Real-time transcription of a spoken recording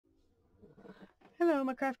Hello,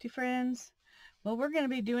 my crafty friends. Well, we're going to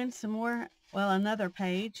be doing some more, another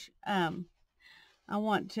page. I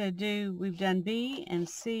want to do, we've done B and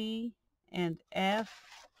C and F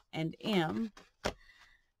and M.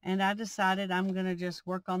 And I decided I'm going to just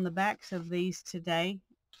work on the backs of these today.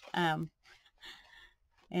 And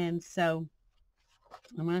so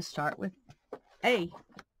I'm going to start with A,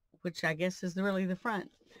 which I guess is really the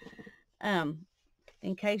front.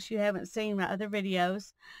 In case you haven't seen my other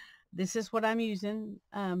videos, this is what I'm using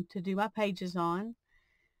to do my pages on.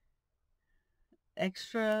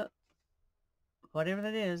 Extra, whatever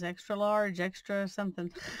that is, extra large, extra something.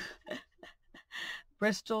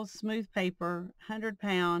 Bristol smooth paper,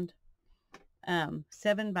 100-pound,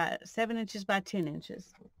 7 inches by 10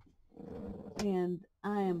 inches. And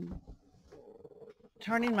I am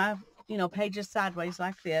turning my, pages sideways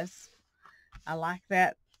like this. I like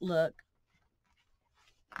that look.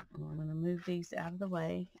 I'm going to move these out of the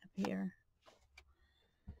way up here.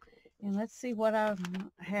 And let's see what I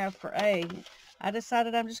have for A. I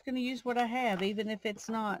decided I'm just going to use what I have, even if it's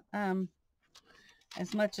not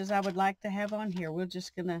as much as I would like to have on here. We're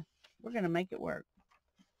going to make it work.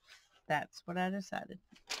 That's what I decided.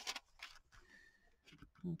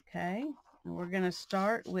 Okay, and we're going to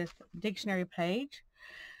start with dictionary page.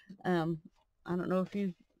 I don't know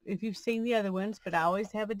if you've seen the other ones, but I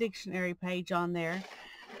always have a dictionary page on there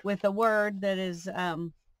with a word that is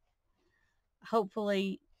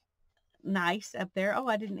hopefully nice up there. Oh,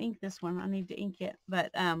 I didn't ink this one. I need to ink it.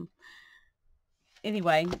 But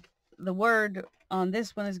anyway, the word on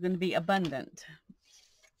this one is going to be abundant.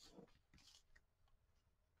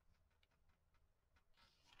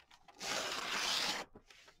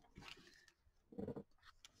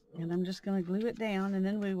 And I'm just going to glue it down, and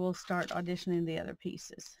then we will start auditioning the other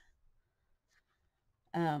pieces.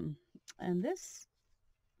 And this,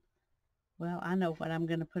 well, I know what I'm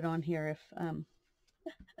going to put on here if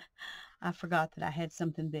I forgot that I had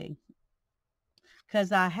something big.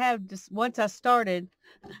 Because I have just, once I started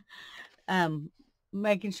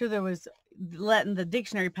making sure there was, letting the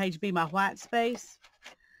dictionary page be my white space,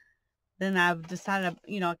 then I've decided,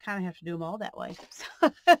 I kind of have to do them all that way.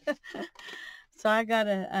 So I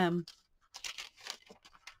gotta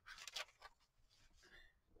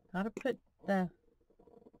put the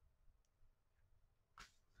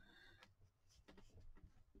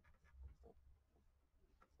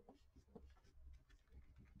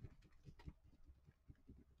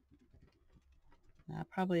I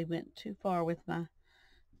probably went too far with my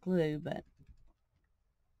glue, but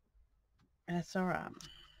that's all right.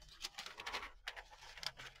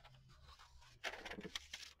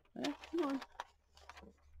 Well, come on.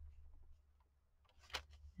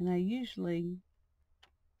 And I usually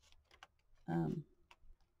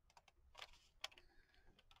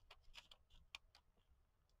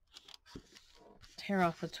tear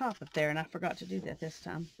off the top up there, and I forgot to do that this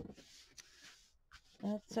time.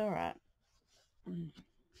 That's all right.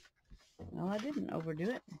 No, I didn't overdo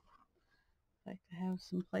it. I like to have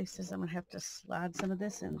some places I'm going to have to slide some of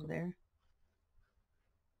this into there.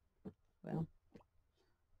 Well,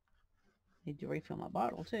 need to refill my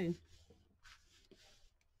bottle too.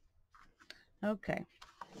 Okay.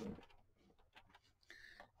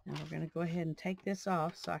 Now we're going to go ahead and take this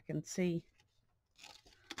off so I can see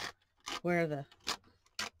where the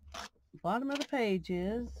bottom of the page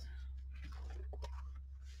is.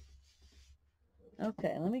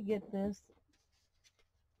 Okay, let me get this.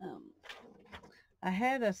 I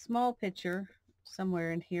had a small picture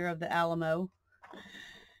somewhere in here of the Alamo,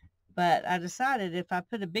 but I decided if I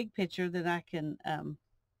put a big picture, then I can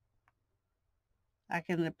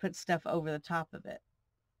put stuff over the top of it.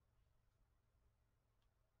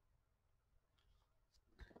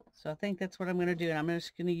 So I think that's what I'm going to do, and I'm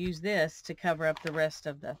just going to use this to cover up the rest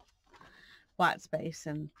of the white space,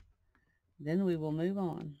 and then we will move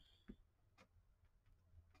on.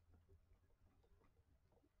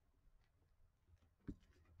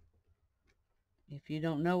 If you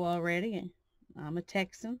don't know already, I'm a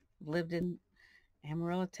Texan. Lived in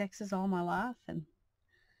Amarillo, Texas all my life, and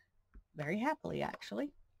very happily,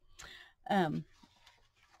 actually. I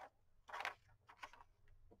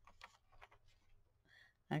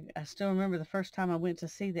still remember the first time I went to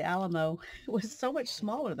see the Alamo. It was so much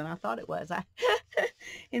smaller than I thought it was.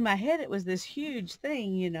 In my head, it was this huge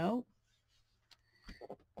thing, and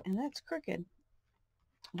that's crooked.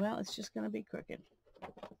 Well, it's just going to be crooked.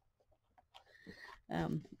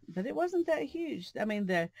 But it wasn't that huge. I mean,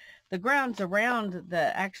 the grounds around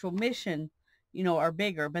the actual mission, are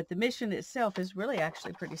bigger, but the mission itself is really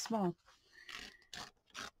actually pretty small.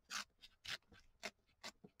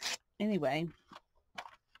 Anyway,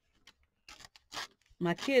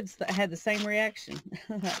 My kids had the same reaction.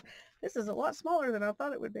 This is a lot smaller than I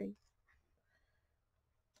thought it would be.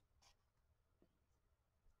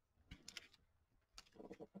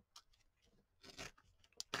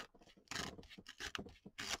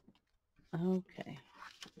 Okay.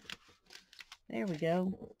 There we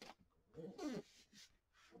go.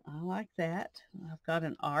 I like that. I've got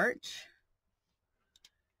an arch.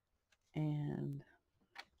 And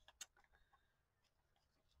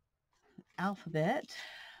alphabet.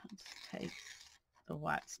 Let's take the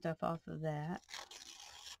white stuff off of that.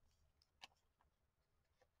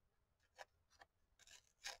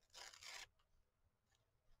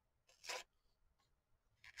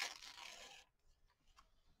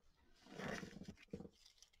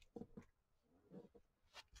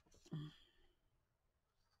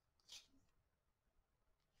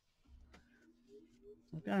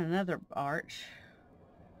 I've got another arch.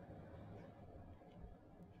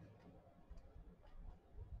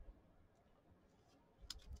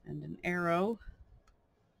 And an arrow.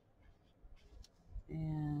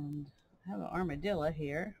 And I have an armadillo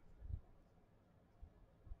here.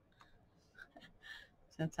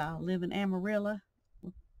 Since I live in Amarillo,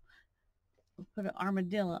 we'll put an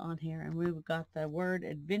armadillo on here. And we've got the word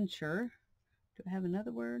adventure. Do I have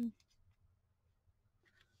another word?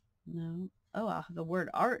 No. Oh, I have the word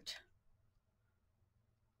art.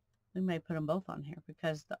 We may put them both on here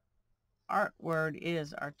because the art word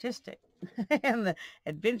is artistic and the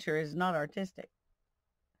adventure is not artistic.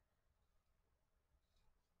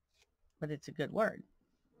 But it's a good word.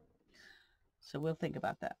 So we'll think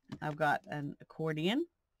about that. I've got an accordion.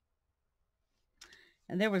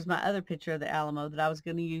 And there was my other picture of the Alamo that I was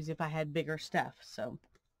going to use if I had bigger stuff. So,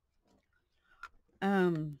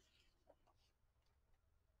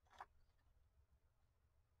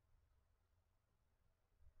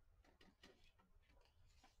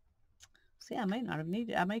 see, I may not have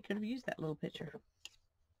needed, I could have used that little picture.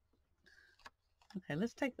 Okay,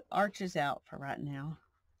 let's take the arches out for right now.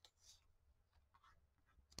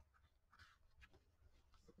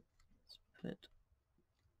 Let's put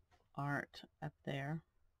art up there.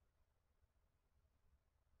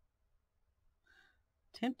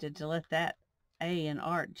 Tempted to let that A in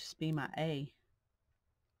art just be my A.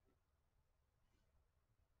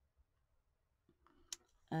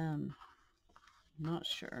 Not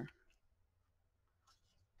sure.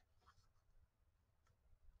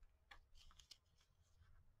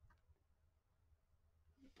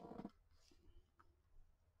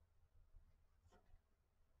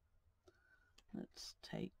 Let's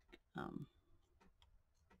take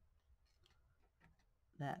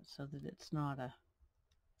that so that it's not a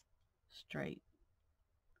straight.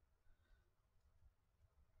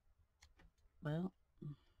 Well,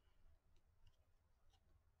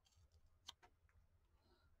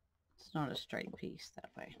 it's not a straight piece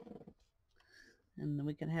that way. And then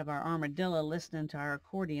we can have our armadillo listening to our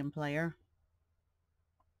accordion player.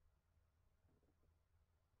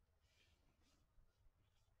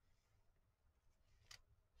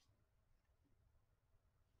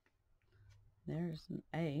 There's an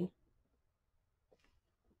A.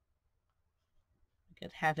 We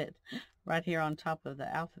could have it right here on top of the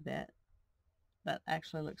alphabet. That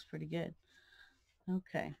actually looks pretty good.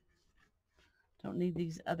 Okay. Don't need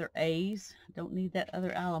these other A's. Don't need that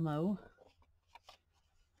other Alamo.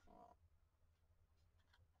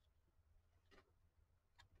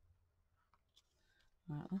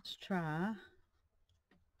 All right, let's try.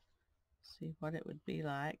 See what it would be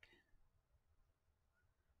like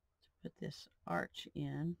to put this arch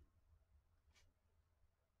in.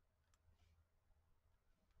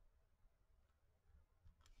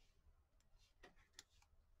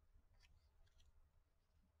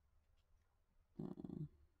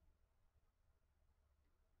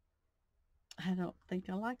 I don't think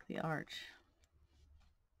I like the arch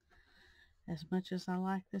as much as I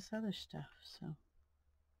like this other stuff, so.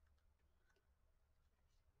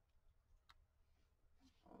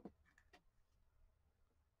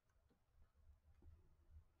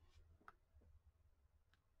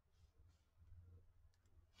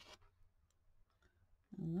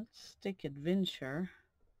 And let's stick adventure.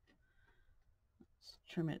 Let's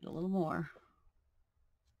trim it a little more.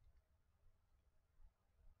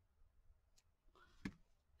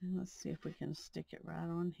 And let's see if we can stick it right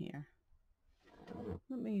on here.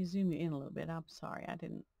 Let me zoom you in a little bit. I'm sorry,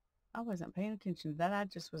 I wasn't paying attention to that. I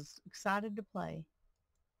just was excited to play.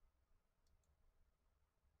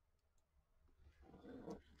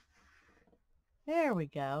 There we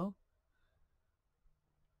go.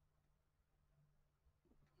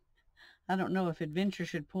 I don't know if adventure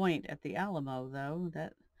should point at the Alamo, though.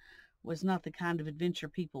 That was not the kind of adventure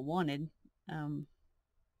people wanted.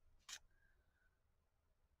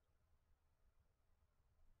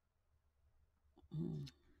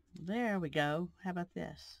 There we go. How about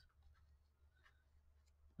this?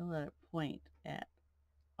 We'll let it point at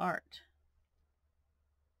art.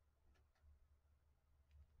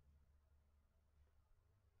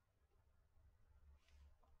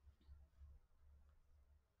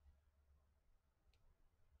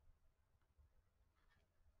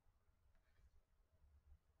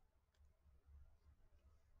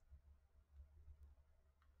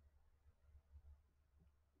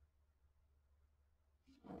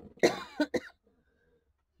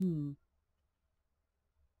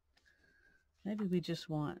 Maybe we just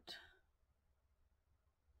want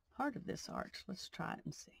part of this art. Let's try it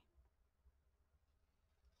and see.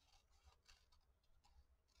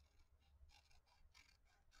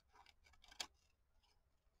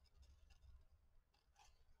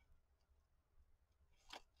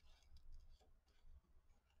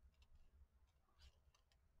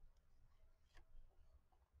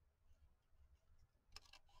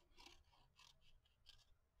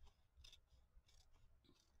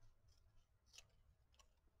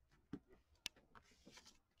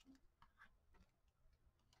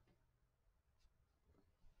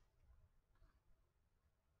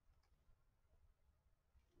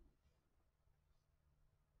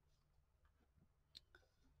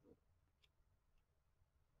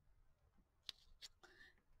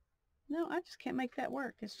 No, I just can't make that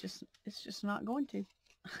work. It's just not going to.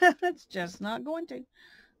 It's just not going to.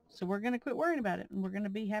 So we're going to quit worrying about it, and we're going to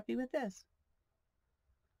be happy with this.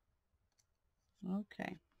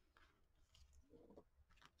 Okay.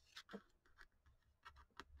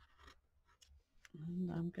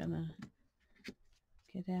 And I'm going to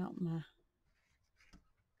get out my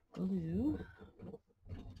glue.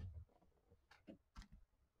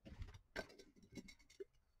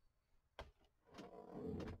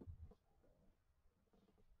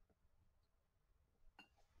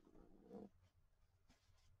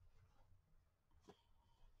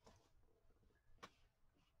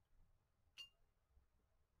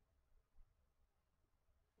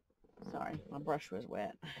 Sorry, my brush was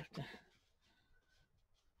wet. I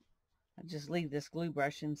just leave this glue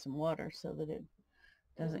brush in some water so that it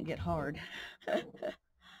doesn't get hard. I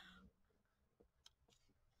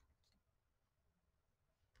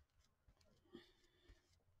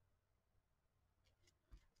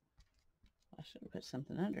should have put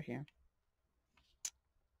something under here.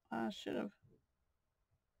 I should have.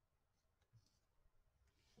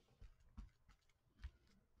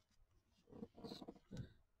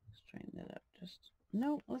 Straighten that up. Just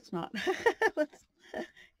no, let's not. Let's.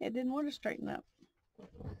 It didn't want to straighten up.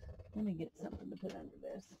 Let me get something to put under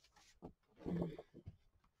this.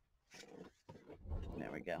 There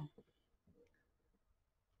we go.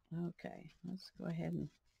 Okay, let's go ahead and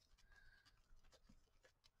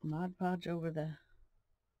Mod Podge over the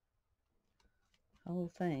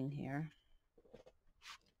whole thing here.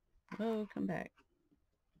 Oh, come back.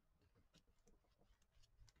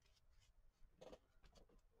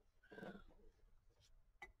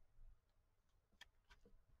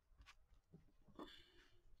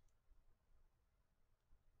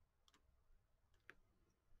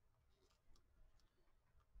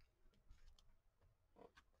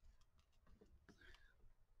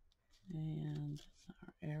 And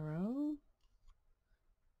our arrow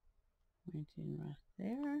pointing right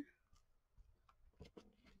there.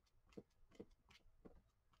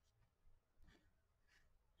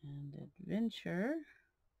 And adventure,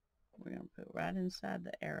 we're going to put right inside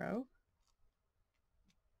the arrow.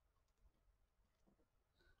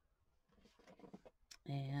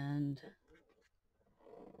 And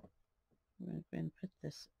we're going to put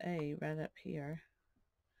this A right up here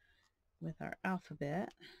with our alphabet.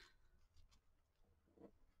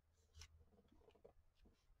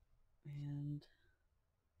 And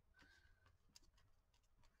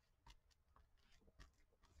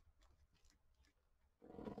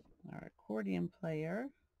our accordion player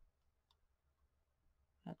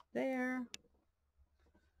right there.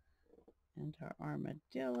 And our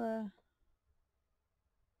armadillo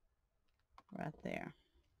right there.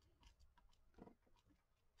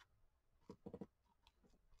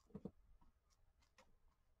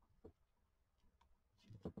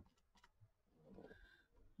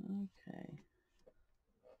 Okay.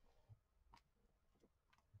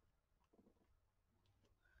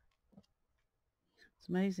 It's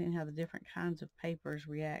amazing how the different kinds of papers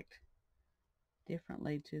react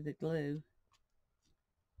differently to the glue.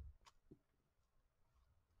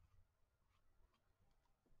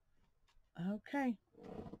 Okay.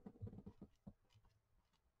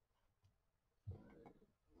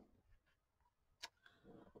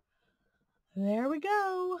 There we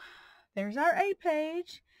go. There's our A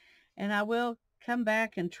page. And I will come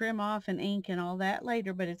back and trim off and ink and all that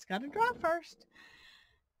later, but it's got to dry first.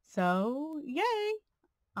 So, yay!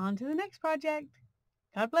 On to the next project.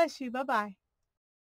 God bless you. Bye-bye.